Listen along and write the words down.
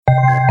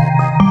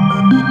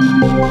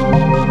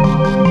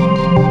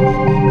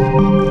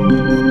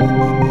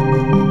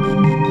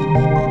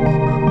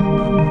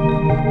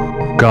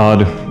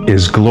God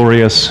is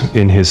glorious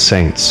in his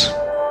saints.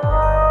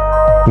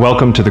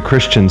 Welcome to the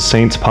Christian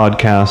Saints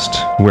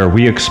podcast, where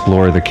we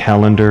explore the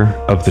calendar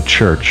of the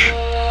Church.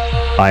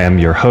 I am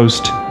your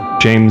host,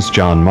 James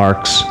John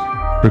Marks,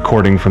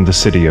 recording from the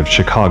city of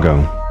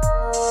Chicago.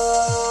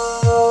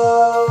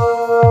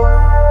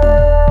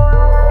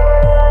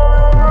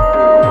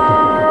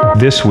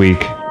 This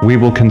week, we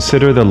will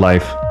consider the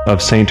life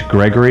of Saint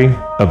Gregory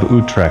of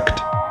Utrecht.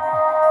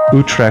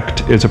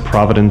 Utrecht is a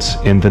province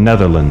in the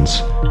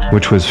Netherlands,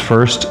 which was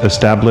first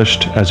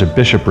established as a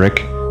bishopric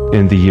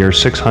in the year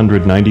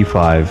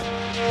 695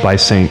 by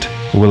Saint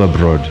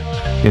Willebrod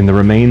in the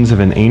remains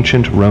of an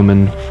ancient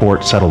Roman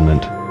fort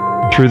settlement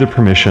through the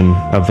permission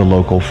of the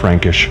local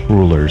Frankish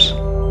rulers.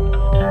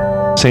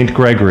 Saint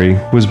Gregory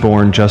was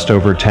born just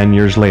over 10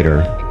 years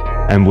later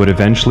and would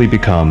eventually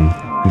become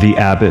the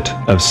abbot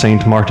of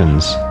St.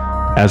 Martin's,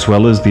 as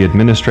well as the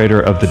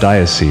administrator of the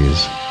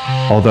diocese,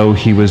 although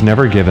he was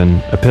never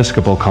given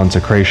episcopal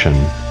consecration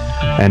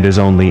and is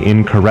only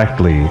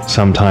incorrectly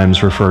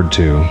sometimes referred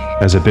to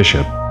as a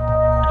bishop.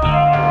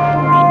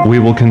 We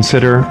will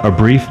consider a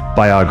brief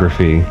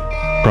biography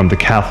from the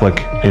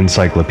Catholic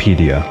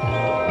Encyclopedia.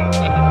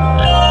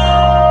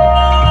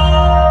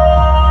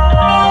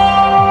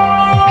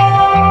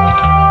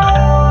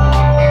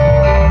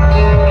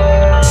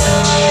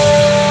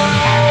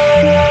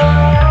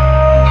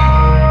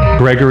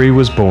 Gregory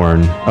was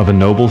born of a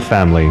noble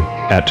family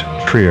at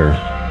Trier.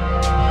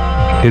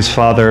 His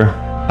father,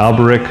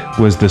 Alberic,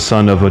 was the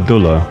son of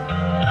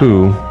Odula,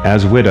 who,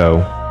 as widow,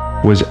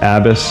 was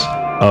abbess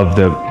of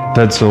the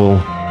Tetzel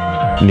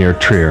near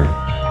Trier.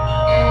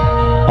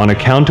 On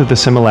account of the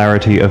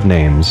similarity of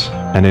names,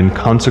 and in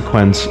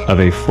consequence of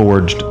a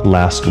forged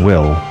last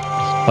will,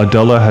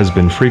 Odula has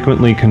been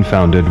frequently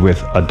confounded with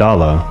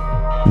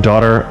Adala,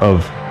 daughter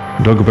of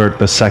Dagobert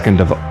II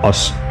of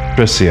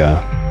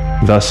Austrasia,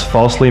 thus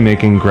falsely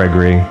making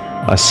Gregory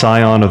a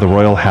scion of the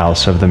royal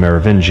house of the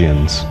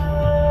Merovingians.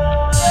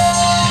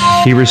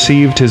 He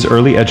received his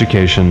early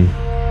education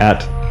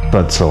at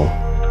Tetzel,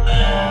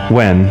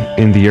 when,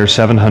 in the year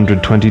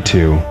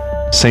 722,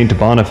 Saint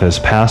Boniface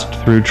passed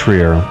through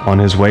Trier on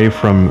his way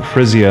from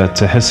Frisia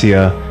to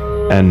Hessia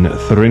and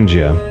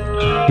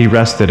Thuringia. He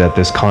rested at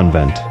this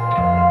convent.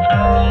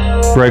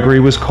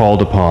 Gregory was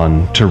called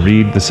upon to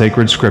read the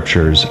sacred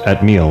scriptures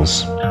at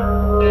meals.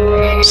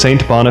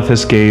 Saint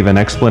Boniface gave an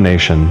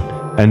explanation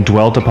and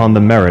dwelt upon the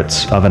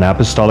merits of an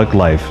apostolic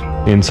life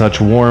in such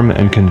warm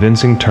and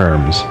convincing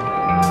terms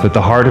that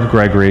the heart of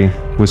Gregory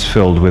was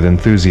filled with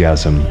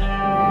enthusiasm.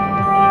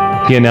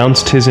 He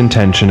announced his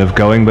intention of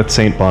going with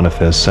Saint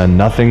Boniface, and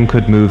nothing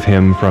could move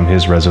him from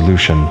his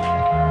resolution.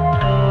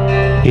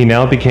 He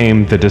now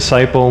became the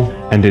disciple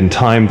and in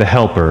time the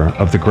helper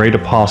of the great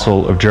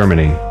apostle of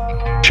Germany,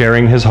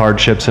 sharing his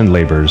hardships and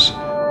labors,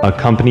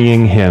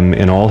 accompanying him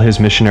in all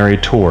his missionary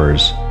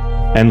tours,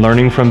 and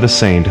learning from the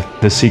saint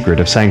the secret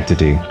of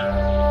sanctity.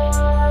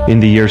 In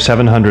the year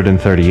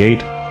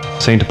 738,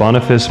 Saint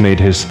Boniface made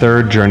his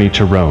third journey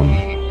to Rome.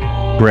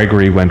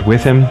 Gregory went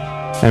with him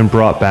and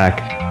brought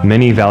back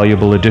many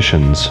valuable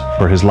additions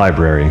for his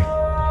library.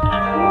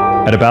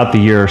 At about the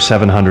year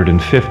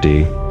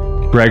 750,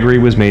 Gregory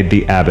was made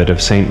the abbot of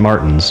St.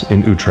 Martin's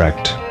in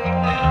Utrecht.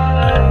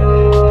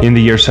 In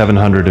the year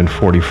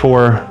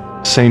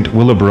 744, Saint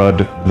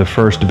Willebrod, the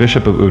first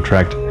bishop of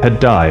Utrecht,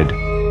 had died,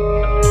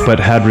 but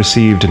had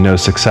received no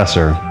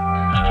successor.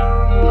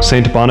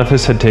 Saint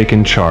Boniface had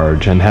taken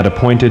charge and had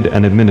appointed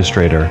an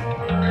administrator.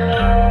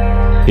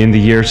 In the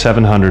year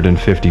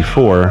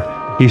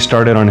 754, he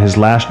started on his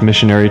last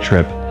missionary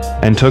trip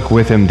and took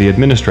with him the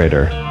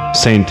administrator,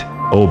 Saint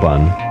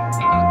Oban,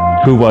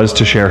 who was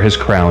to share his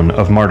crown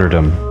of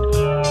martyrdom.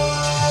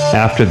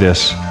 After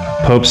this,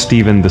 Pope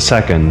Stephen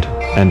II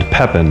and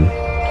Pepin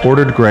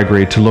ordered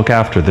Gregory to look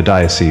after the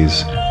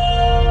diocese.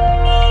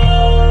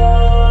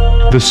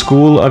 The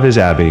school of his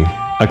abbey,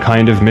 a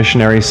kind of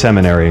missionary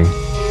seminary,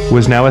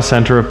 was now a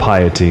center of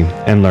piety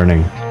and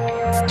learning.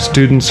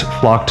 Students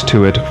flocked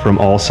to it from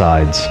all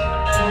sides: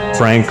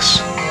 Franks,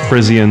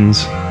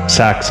 Frisians,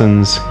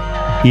 Saxons,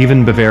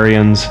 even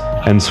Bavarians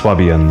and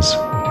Swabians.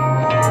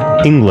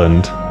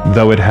 England,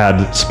 though it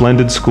had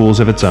splendid schools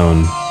of its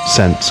own,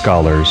 sent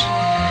scholars.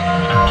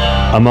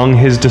 Among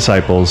his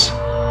disciples,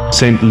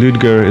 Saint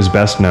Ludger is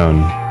best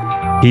known.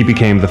 He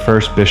became the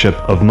first bishop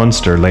of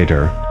Munster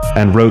later,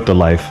 and wrote the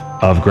life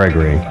of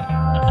Gregory.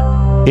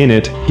 In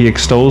it, he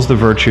extols the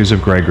virtues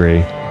of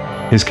Gregory,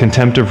 his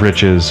contempt of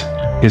riches,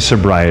 his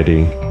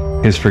sobriety,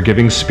 his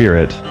forgiving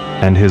spirit,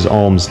 and his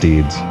alms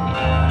deeds.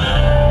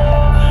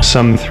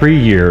 Some 3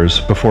 years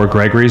before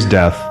Gregory's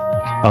death,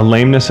 a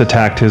lameness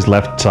attacked his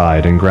left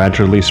side and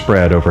gradually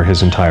spread over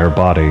his entire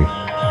body.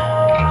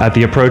 At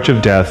the approach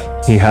of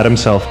death, he had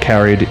himself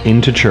carried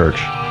into church,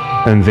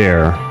 and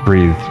there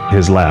breathed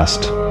his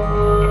last.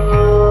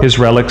 His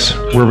relics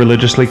were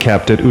religiously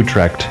kept at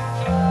Utrecht,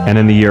 and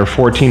in the year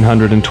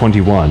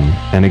 1421,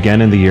 and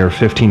again in the year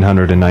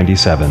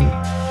 1597,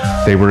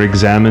 they were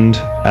examined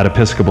at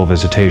episcopal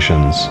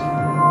visitations.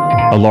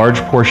 A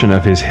large portion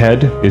of his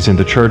head is in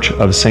the church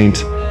of Saint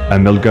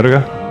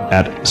Emilgerga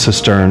at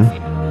Cistern,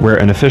 where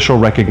an official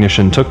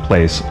recognition took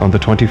place on the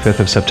 25th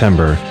of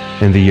September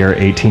in the year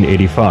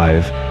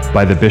 1885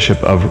 by the Bishop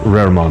of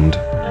Roermond.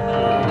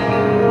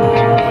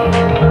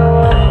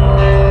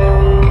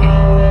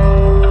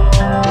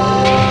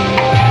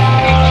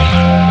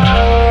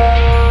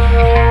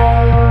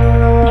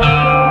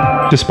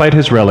 Despite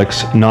his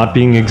relics not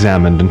being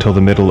examined until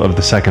the middle of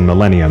the second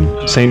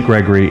millennium, St.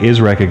 Gregory is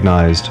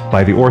recognized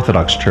by the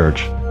Orthodox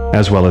Church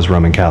as well as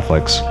Roman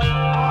Catholics.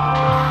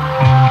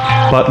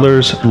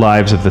 Butler's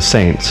Lives of the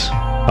Saints,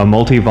 a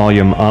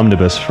multi-volume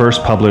omnibus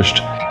first published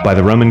by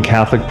the Roman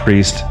Catholic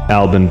priest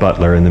Alban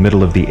Butler in the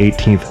middle of the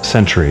 18th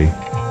century,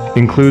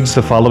 includes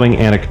the following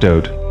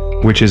anecdote,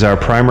 which is our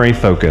primary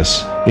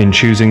focus in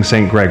choosing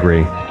St.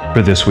 Gregory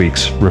for this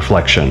week's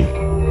reflection.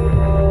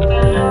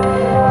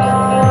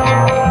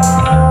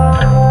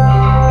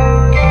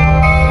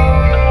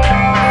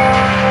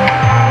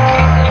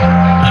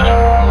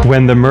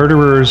 When the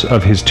murderers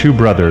of his two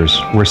brothers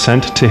were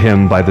sent to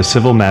him by the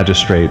civil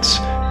magistrates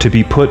to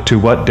be put to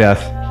what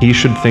death he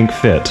should think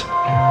fit,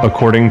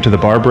 according to the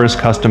barbarous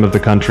custom of the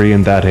country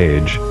in that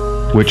age,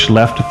 which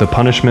left the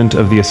punishment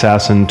of the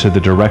assassin to the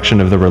direction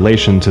of the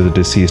relation to the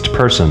deceased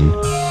person,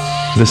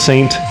 the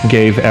saint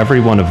gave every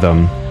one of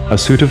them a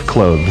suit of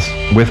clothes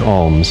with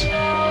alms,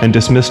 and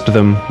dismissed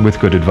them with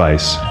good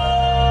advice.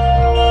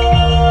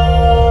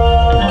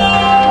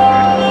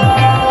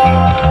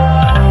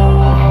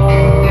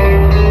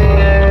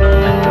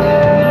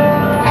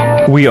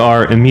 We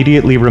are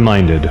immediately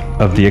reminded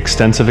of the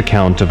extensive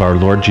account of our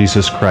Lord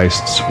Jesus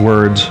Christ's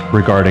words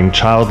regarding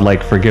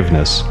childlike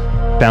forgiveness,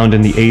 found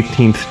in the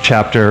 18th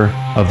chapter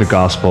of the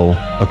Gospel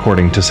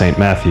according to St.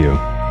 Matthew,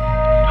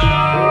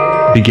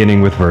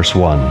 beginning with verse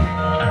 1.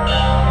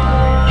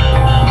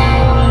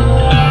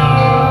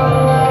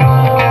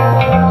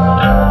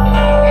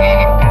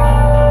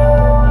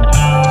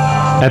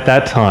 At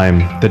that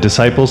time, the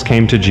disciples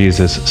came to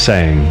Jesus,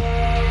 saying,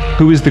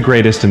 "Who is the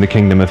greatest in the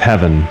kingdom of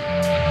heaven?"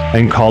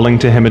 And calling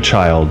to him a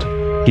child,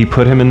 he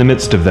put him in the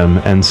midst of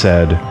them and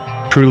said,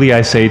 "Truly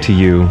I say to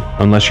you,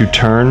 unless you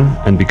turn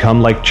and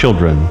become like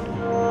children,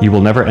 you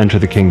will never enter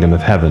the kingdom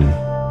of heaven.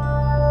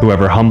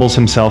 Whoever humbles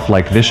himself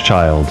like this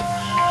child,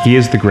 he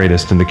is the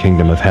greatest in the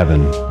kingdom of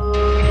heaven.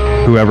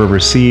 Whoever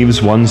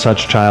receives one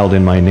such child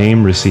in my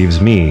name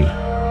receives me,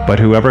 but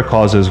whoever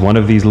causes one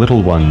of these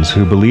little ones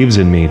who believes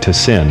in me to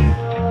sin,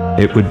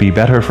 it would be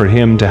better for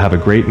him to have a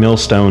great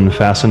millstone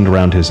fastened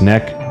around his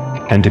neck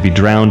and to be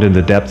drowned in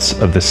the depths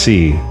of the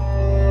sea.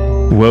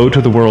 Woe to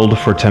the world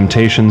for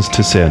temptations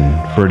to sin,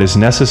 for it is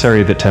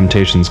necessary that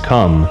temptations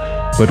come,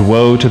 but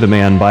woe to the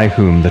man by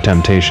whom the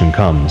temptation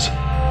comes.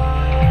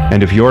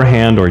 And if your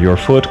hand or your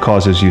foot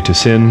causes you to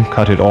sin,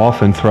 cut it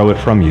off and throw it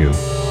from you.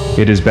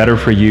 It is better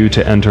for you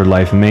to enter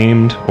life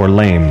maimed or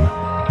lame,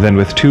 than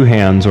with 2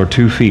 hands or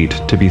 2 feet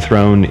to be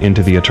thrown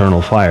into the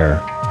eternal fire.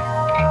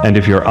 And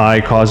if your eye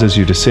causes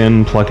you to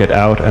sin, pluck it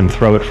out and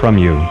throw it from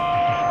you.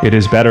 It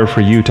is better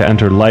for you to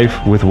enter life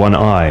with 1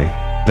 eye,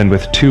 than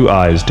with 2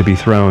 eyes to be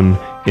thrown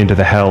into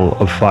the hell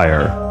of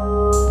fire.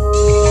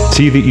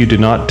 See that you do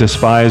not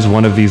despise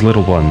one of these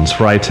little ones,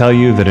 for I tell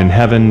you that in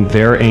heaven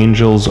their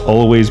angels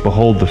always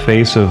behold the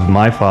face of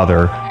my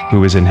Father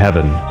who is in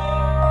heaven.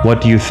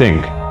 What do you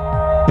think?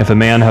 If a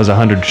man has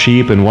 100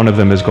 sheep and one of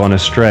them has gone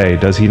astray,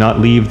 does he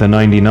not leave the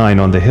 99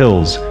 on the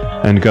hills,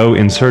 and go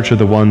in search of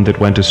the one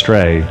that went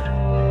astray?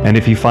 And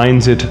if he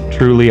finds it,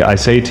 truly I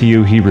say to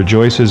you, he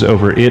rejoices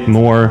over it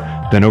more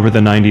than over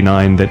the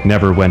 99 that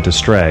never went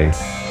astray.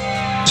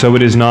 So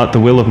it is not the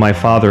will of my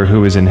Father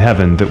who is in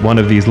heaven that one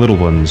of these little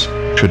ones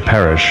should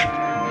perish.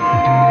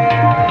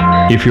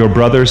 If your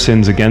brother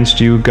sins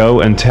against you, go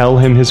and tell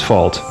him his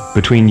fault,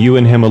 between you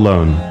and him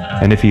alone.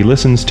 And if he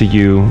listens to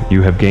you,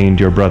 you have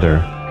gained your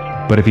brother.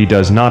 But if he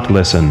does not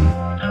listen,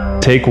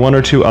 take 1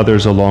 or 2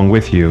 others along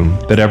with you,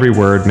 that every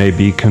word may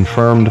be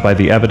confirmed by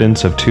the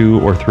evidence of 2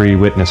 or 3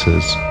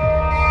 witnesses.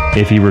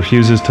 If he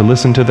refuses to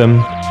listen to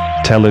them,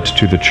 tell it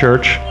to the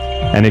church,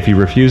 and if he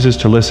refuses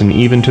to listen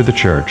even to the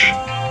church,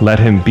 let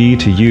him be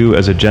to you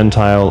as a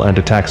Gentile and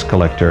a tax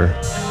collector.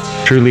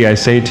 Truly I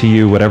say to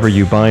you, whatever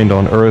you bind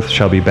on earth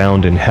shall be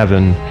bound in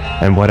heaven,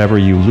 and whatever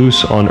you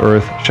loose on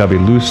earth shall be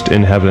loosed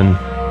in heaven.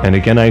 And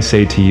again I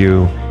say to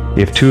you,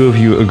 if 2 of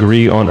you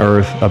agree on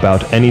earth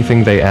about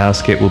anything they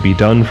ask, it will be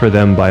done for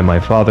them by my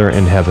Father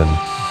in heaven.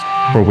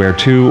 For where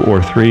 2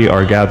 or 3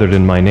 are gathered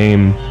in my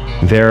name,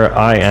 there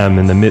I am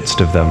in the midst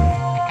of them."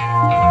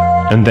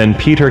 And then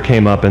Peter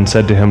came up and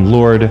said to him,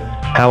 "Lord,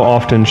 how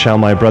often shall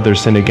my brother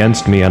sin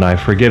against me and I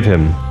forgive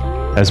him?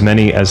 As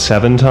many as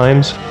 7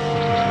 times?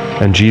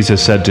 And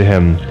Jesus said to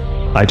him,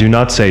 I do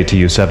not say to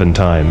you 7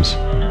 times,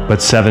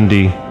 but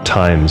 70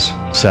 times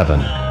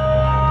 7.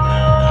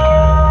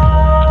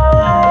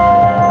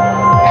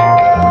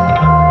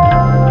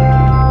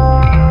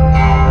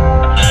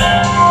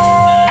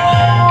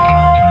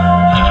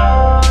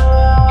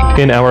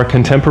 In our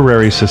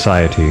contemporary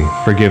society,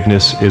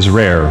 forgiveness is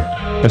rare,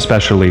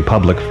 especially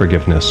public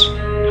forgiveness.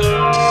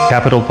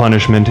 Capital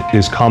punishment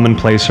is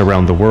commonplace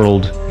around the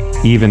world,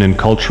 even in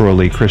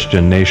culturally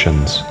Christian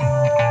nations.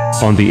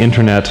 On the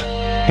internet,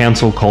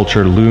 cancel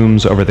culture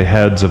looms over the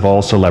heads of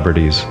all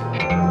celebrities,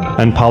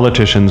 and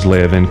politicians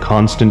live in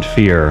constant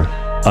fear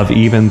of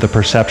even the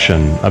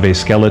perception of a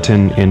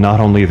skeleton in not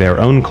only their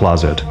own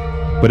closet,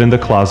 but in the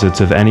closets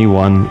of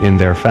anyone in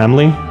their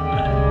family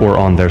or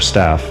on their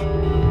staff.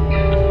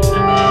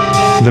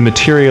 The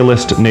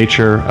materialist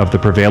nature of the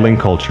prevailing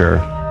culture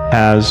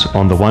has,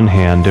 on the one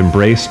hand,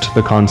 embraced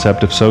the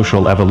concept of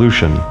social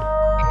evolution,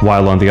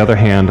 while on the other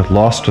hand,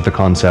 lost the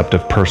concept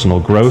of personal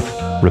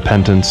growth,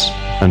 repentance,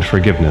 and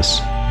forgiveness.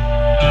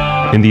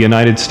 In the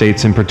United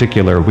States in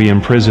particular, we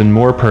imprison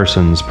more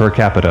persons per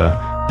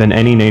capita than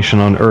any nation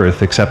on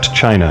earth except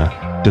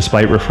China,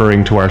 despite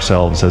referring to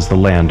ourselves as the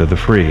land of the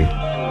free.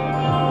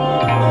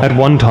 At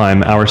one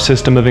time, our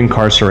system of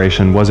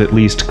incarceration was at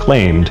least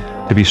claimed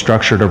to be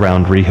structured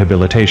around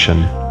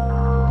rehabilitation.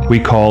 We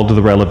called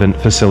the relevant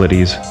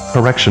facilities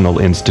correctional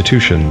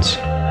institutions.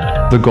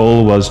 The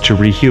goal was to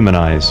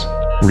rehumanize,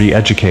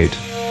 re-educate,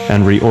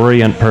 and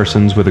reorient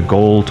persons with a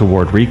goal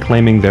toward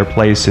reclaiming their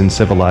place in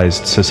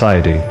civilized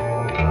society.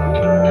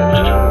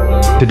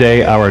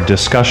 Today, our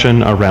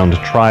discussion around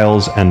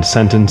trials and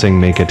sentencing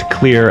make it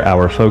clear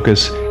our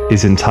focus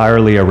is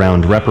entirely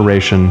around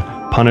reparation,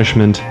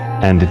 punishment,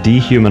 and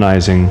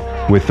dehumanizing,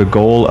 with the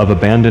goal of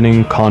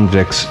abandoning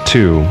convicts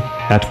to,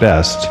 at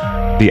best,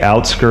 the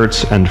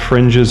outskirts and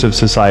fringes of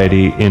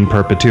society in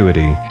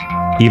perpetuity,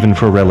 even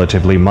for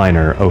relatively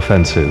minor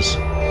offenses.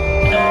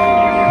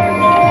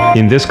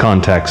 In this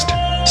context,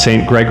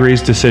 St.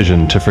 Gregory's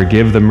decision to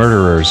forgive the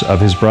murderers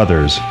of his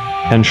brothers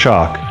can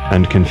shock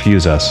and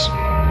confuse us.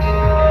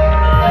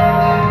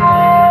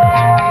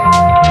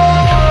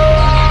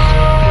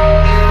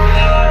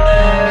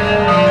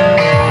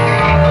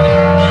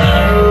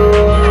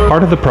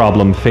 Part of the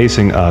problem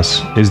facing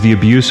us is the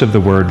abuse of the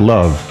word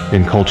love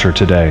in culture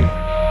today.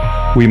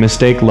 We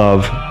mistake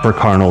love for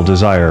carnal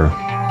desire.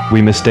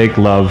 We mistake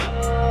love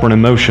for an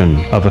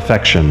emotion of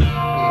affection.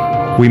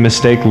 We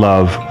mistake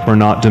love for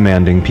not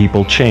demanding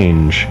people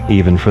change,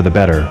 even for the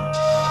better.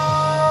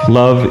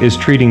 Love is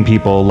treating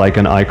people like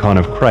an icon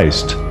of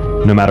Christ,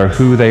 no matter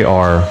who they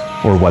are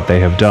or what they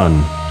have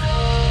done,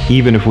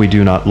 even if we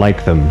do not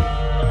like them,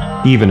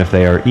 even if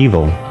they are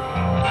evil.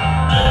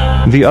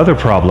 The other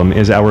problem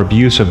is our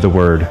abuse of the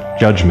word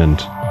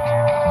judgment.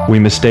 We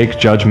mistake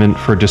judgment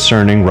for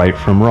discerning right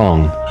from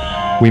wrong.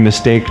 We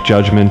mistake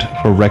judgment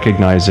for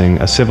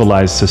recognizing a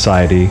civilized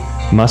society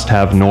must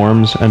have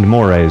norms and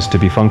mores to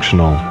be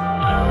functional.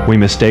 We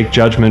mistake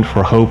judgment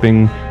for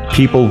hoping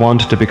people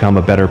want to become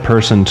a better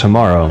person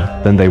tomorrow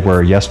than they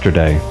were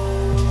yesterday.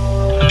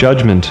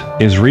 Judgment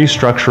is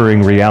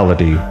restructuring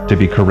reality to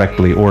be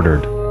correctly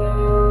ordered.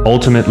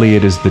 Ultimately,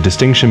 it is the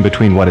distinction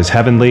between what is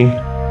heavenly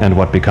and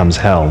what becomes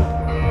hell.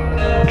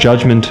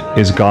 Judgment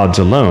is God's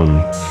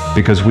alone,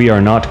 because we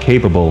are not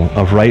capable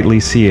of rightly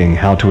seeing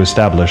how to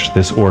establish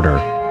this order.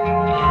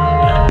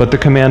 But the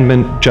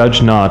commandment,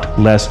 "Judge not,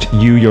 lest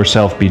you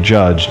yourself be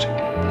judged,"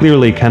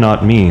 clearly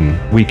cannot mean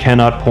we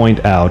cannot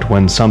point out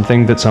when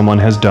something that someone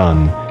has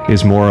done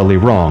is morally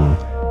wrong,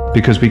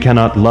 because we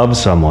cannot love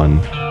someone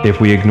if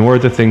we ignore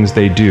the things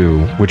they do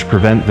which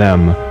prevent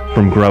them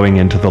from growing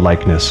into the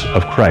likeness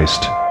of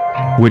Christ,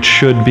 which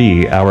should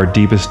be our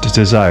deepest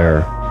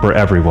desire for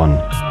everyone.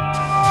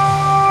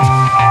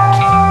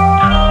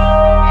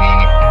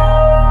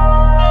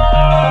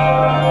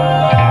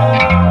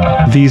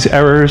 These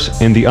errors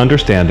in the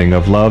understanding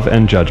of love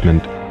and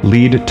judgment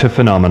lead to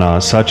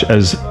phenomena such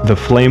as the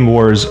flame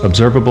wars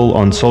observable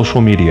on social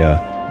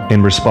media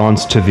in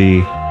response to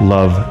the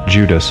 "Love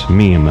Judas"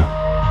 meme.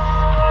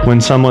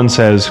 When someone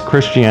says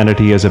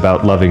Christianity is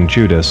about loving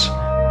Judas,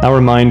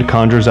 our mind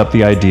conjures up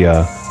the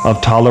idea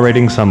of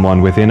tolerating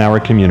someone within our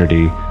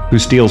community who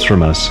steals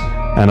from us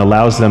and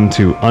allows them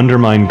to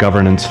undermine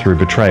governance through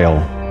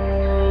betrayal.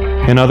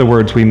 In other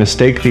words, we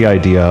mistake the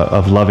idea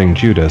of loving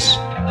Judas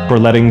for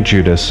letting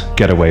Judas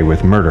get away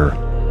with murder.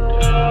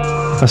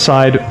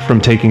 Aside from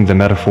taking the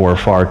metaphor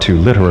far too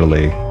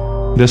literally,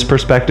 this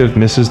perspective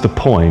misses the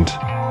point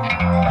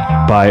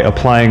by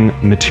applying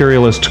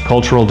materialist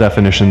cultural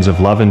definitions of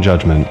love and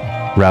judgment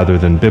rather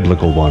than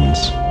biblical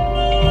ones.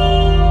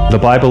 The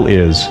Bible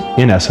is,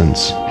 in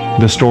essence,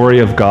 the story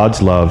of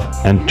God's love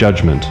and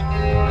judgment.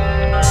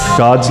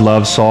 God's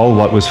love saw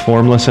what was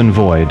formless and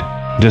void,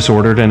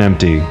 disordered and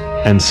empty,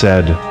 and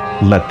said,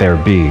 "Let there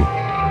be."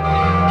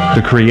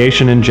 The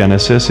creation in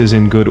Genesis is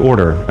in good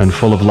order and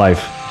full of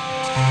life.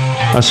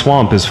 A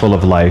swamp is full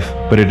of life,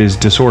 but it is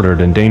disordered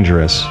and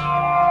dangerous.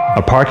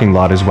 A parking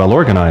lot is well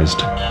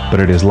organized, but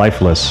it is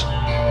lifeless.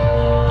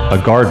 A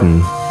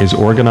garden is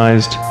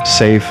organized,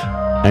 safe,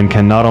 and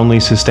can not only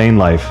sustain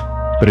life,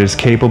 but is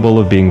capable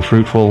of being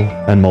fruitful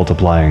and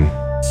multiplying.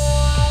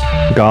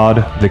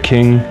 God, the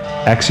King,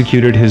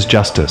 executed his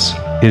justice,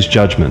 his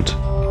judgment.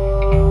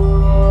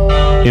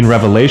 In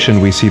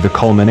Revelation, we see the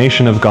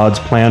culmination of God's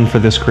plan for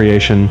this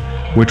creation,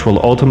 which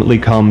will ultimately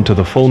come to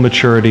the full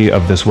maturity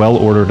of this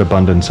well-ordered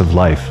abundance of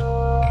life.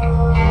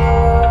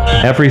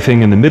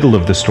 Everything in the middle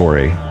of the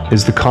story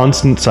is the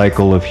constant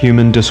cycle of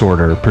human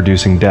disorder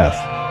producing death.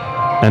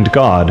 And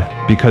God,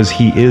 because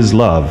he is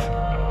love,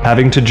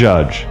 having to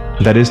judge,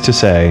 that is to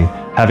say,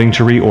 having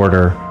to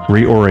reorder,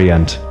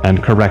 reorient,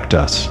 and correct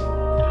us.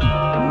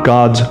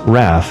 God's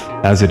wrath,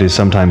 as it is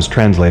sometimes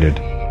translated,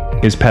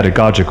 is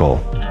pedagogical,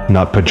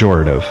 not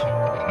pejorative.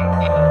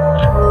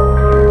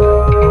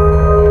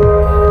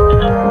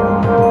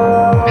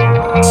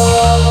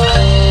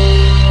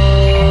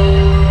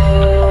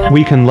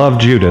 We can love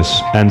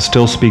Judas and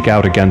still speak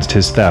out against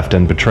his theft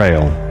and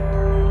betrayal.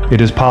 It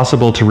is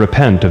possible to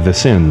repent of the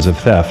sins of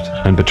theft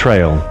and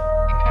betrayal.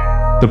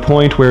 The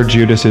point where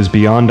Judas is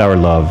beyond our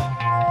love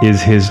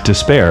is his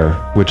despair,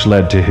 which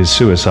led to his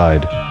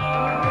suicide.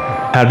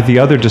 Had the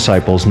other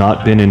disciples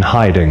not been in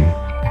hiding,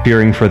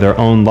 fearing for their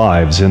own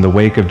lives in the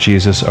wake of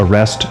Jesus'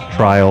 arrest,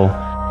 trial,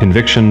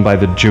 conviction by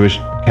the Jewish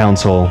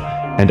council,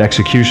 and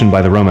execution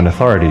by the Roman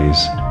authorities,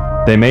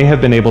 they may have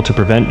been able to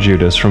prevent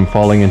Judas from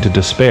falling into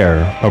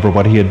despair over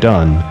what he had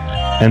done,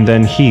 and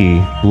then he,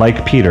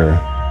 like Peter,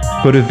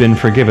 could have been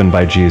forgiven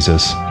by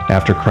Jesus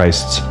after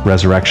Christ's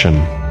resurrection.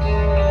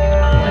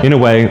 In a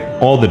way,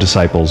 all the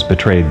disciples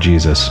betrayed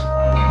Jesus.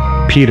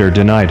 Peter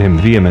denied him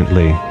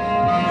vehemently.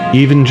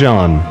 Even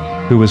John,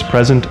 who was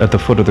present at the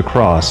foot of the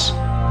cross,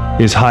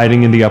 is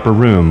hiding in the upper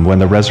room when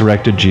the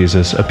resurrected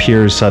Jesus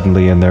appears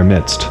suddenly in their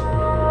midst.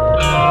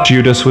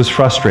 Judas was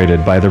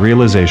frustrated by the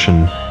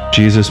realization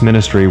Jesus'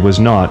 ministry was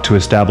not to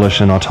establish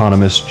an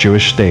autonomous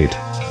Jewish state,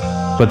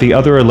 but the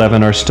other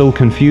 11 are still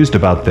confused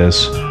about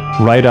this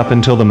right up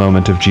until the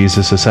moment of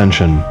Jesus'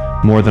 ascension,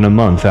 more than a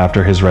month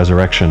after his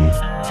resurrection.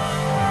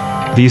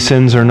 These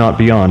sins are not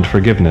beyond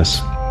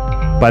forgiveness.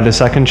 By the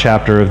second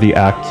chapter of the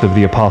Acts of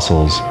the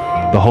Apostles,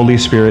 the Holy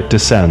Spirit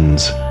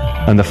descends,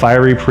 and the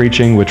fiery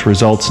preaching which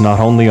results not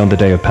only on the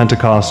day of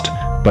Pentecost,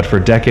 but for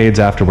decades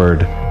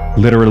afterward,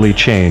 literally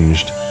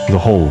changed the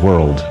whole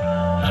world.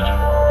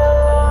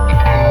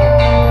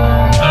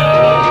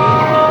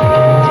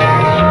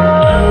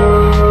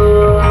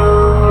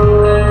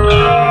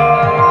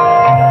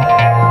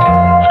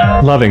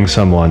 Loving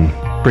someone,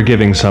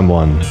 forgiving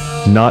someone,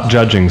 not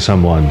judging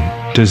someone,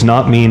 does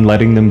not mean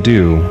letting them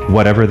do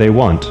whatever they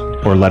want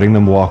or letting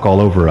them walk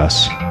all over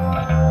us.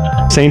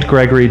 Saint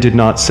Gregory did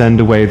not send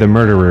away the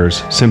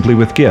murderers simply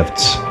with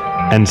gifts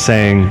and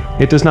saying,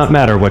 "It does not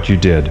matter what you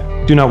did,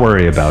 do not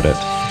worry about it."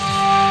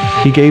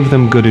 He gave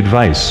them good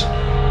advice.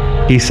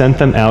 He sent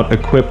them out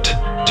equipped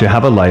to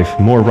have a life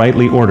more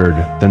rightly ordered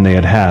than they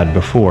had had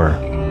before.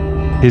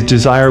 His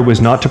desire was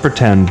not to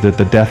pretend that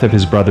the death of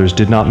his brothers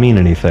did not mean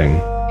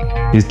anything.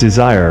 His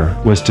desire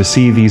was to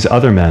see these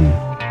other men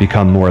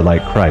become more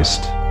like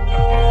Christ.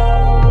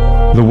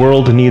 The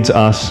world needs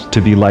us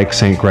to be like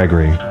Saint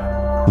Gregory,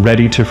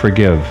 ready to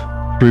forgive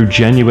through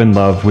genuine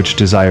love which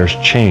desires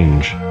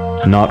change,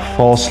 not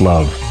false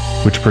love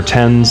which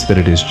pretends that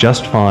it is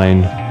just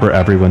fine for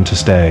everyone to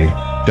stay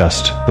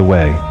just the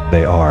way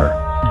they are.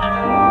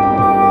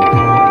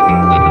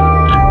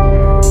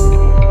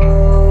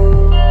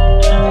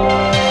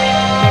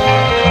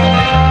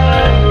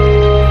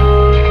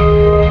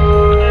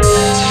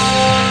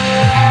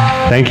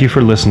 Thank you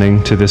for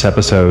listening to this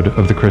episode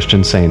of the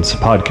Christian Saints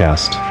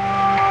podcast.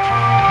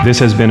 This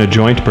has been a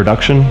joint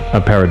production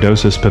of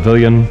Paradosis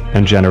Pavilion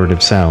and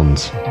Generative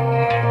Sounds.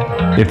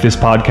 If this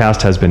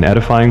podcast has been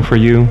edifying for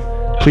you,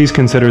 please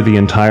consider the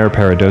entire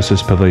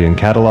Paradosis Pavilion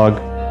catalog,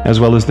 as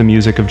well as the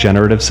music of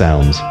Generative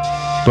Sounds,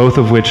 both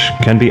of which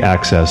can be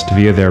accessed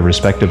via their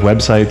respective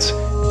websites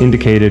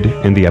indicated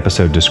in the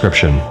episode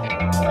description.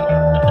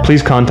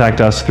 Please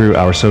contact us through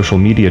our social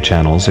media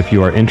channels if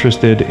you are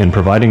interested in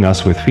providing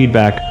us with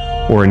feedback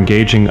or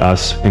engaging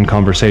us in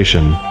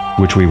conversation,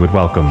 which we would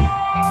welcome.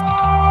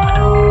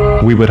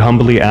 We would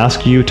humbly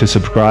ask you to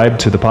subscribe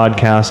to the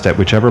podcast at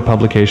whichever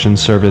publication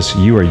service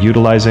you are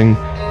utilizing,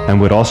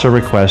 and would also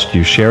request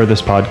you share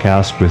this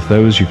podcast with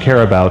those you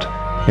care about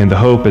in the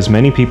hope as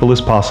many people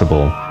as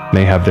possible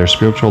may have their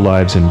spiritual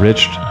lives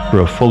enriched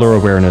through a fuller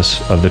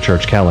awareness of the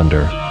church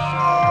calendar.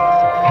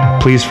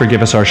 Please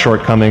forgive us our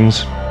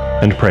shortcomings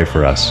and pray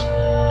for us.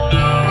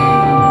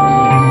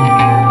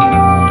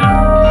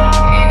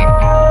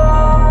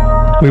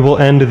 We will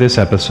end this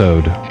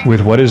episode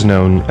with what is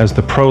known as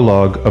the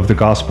prologue of the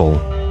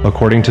Gospel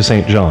according to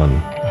St. John,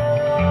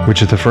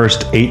 which is the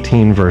first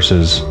 18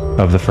 verses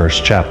of the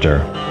first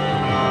chapter.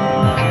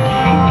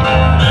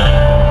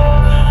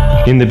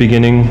 In the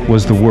beginning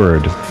was the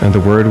Word, and the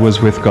Word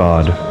was with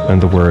God,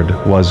 and the Word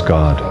was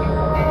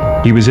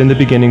God. He was in the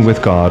beginning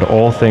with God.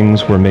 All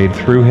things were made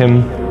through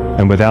him,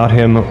 and without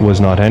him was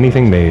not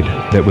anything made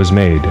that was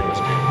made.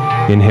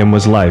 In him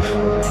was life,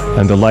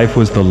 and the life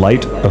was the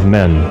light of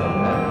men.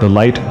 The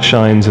light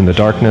shines in the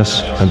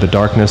darkness, and the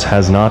darkness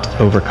has not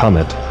overcome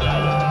it.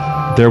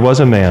 There was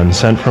a man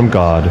sent from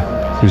God,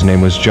 whose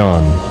name was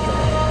John.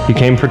 He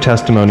came for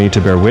testimony to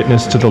bear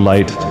witness to the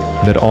light,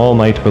 that all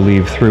might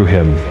believe through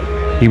him.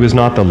 He was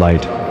not the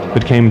light,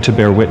 but came to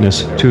bear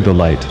witness to the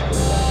light.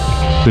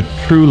 The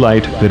true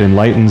light that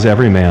enlightens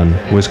every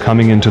man was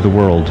coming into the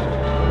world.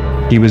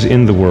 He was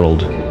in the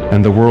world,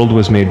 and the world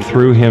was made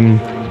through him,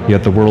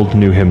 yet the world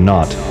knew him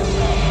not.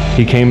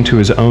 He came to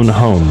his own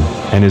home,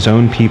 and his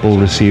own people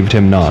received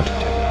him not.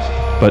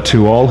 But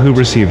to all who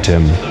received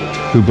him,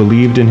 who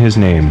believed in his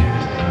name,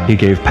 He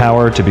gave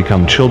power to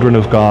become children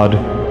of God,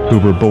 who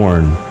were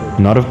born,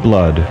 not of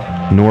blood,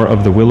 nor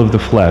of the will of the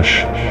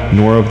flesh,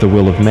 nor of the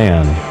will of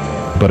man,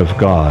 but of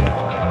God.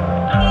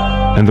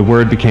 And the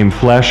Word became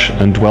flesh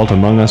and dwelt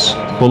among us,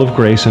 full of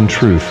grace and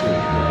truth.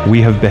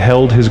 We have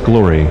beheld his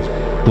glory,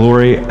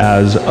 glory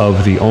as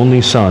of the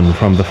only Son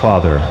from the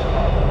Father.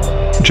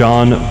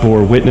 John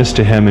bore witness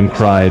to him and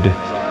cried,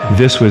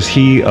 "This was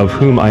he of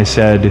whom I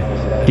said,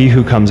 'He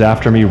who comes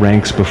after me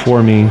ranks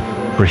before me,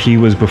 for he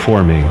was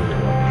before me.'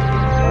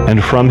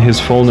 And from his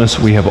fullness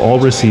we have all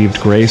received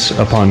grace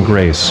upon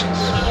grace.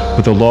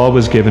 For the law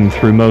was given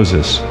through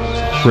Moses.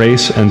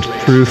 Grace and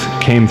truth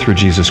came through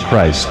Jesus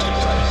Christ.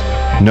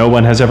 No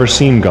one has ever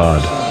seen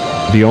God,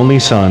 the only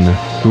Son,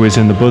 who is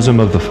in the bosom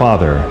of the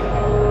Father.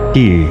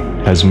 He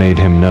has made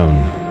him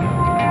known."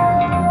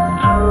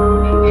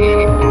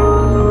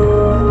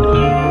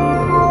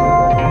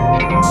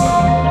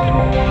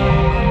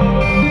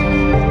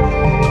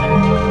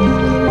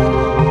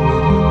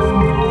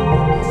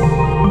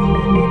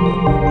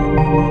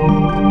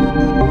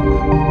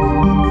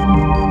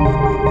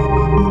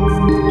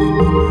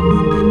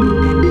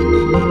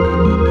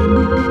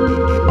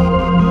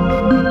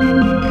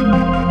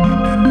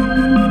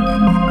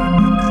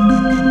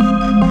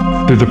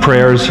 Through the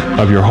prayers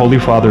of your holy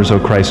fathers, O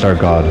Christ our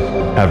God,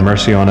 have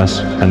mercy on us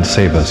and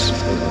save us.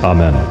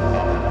 Amen.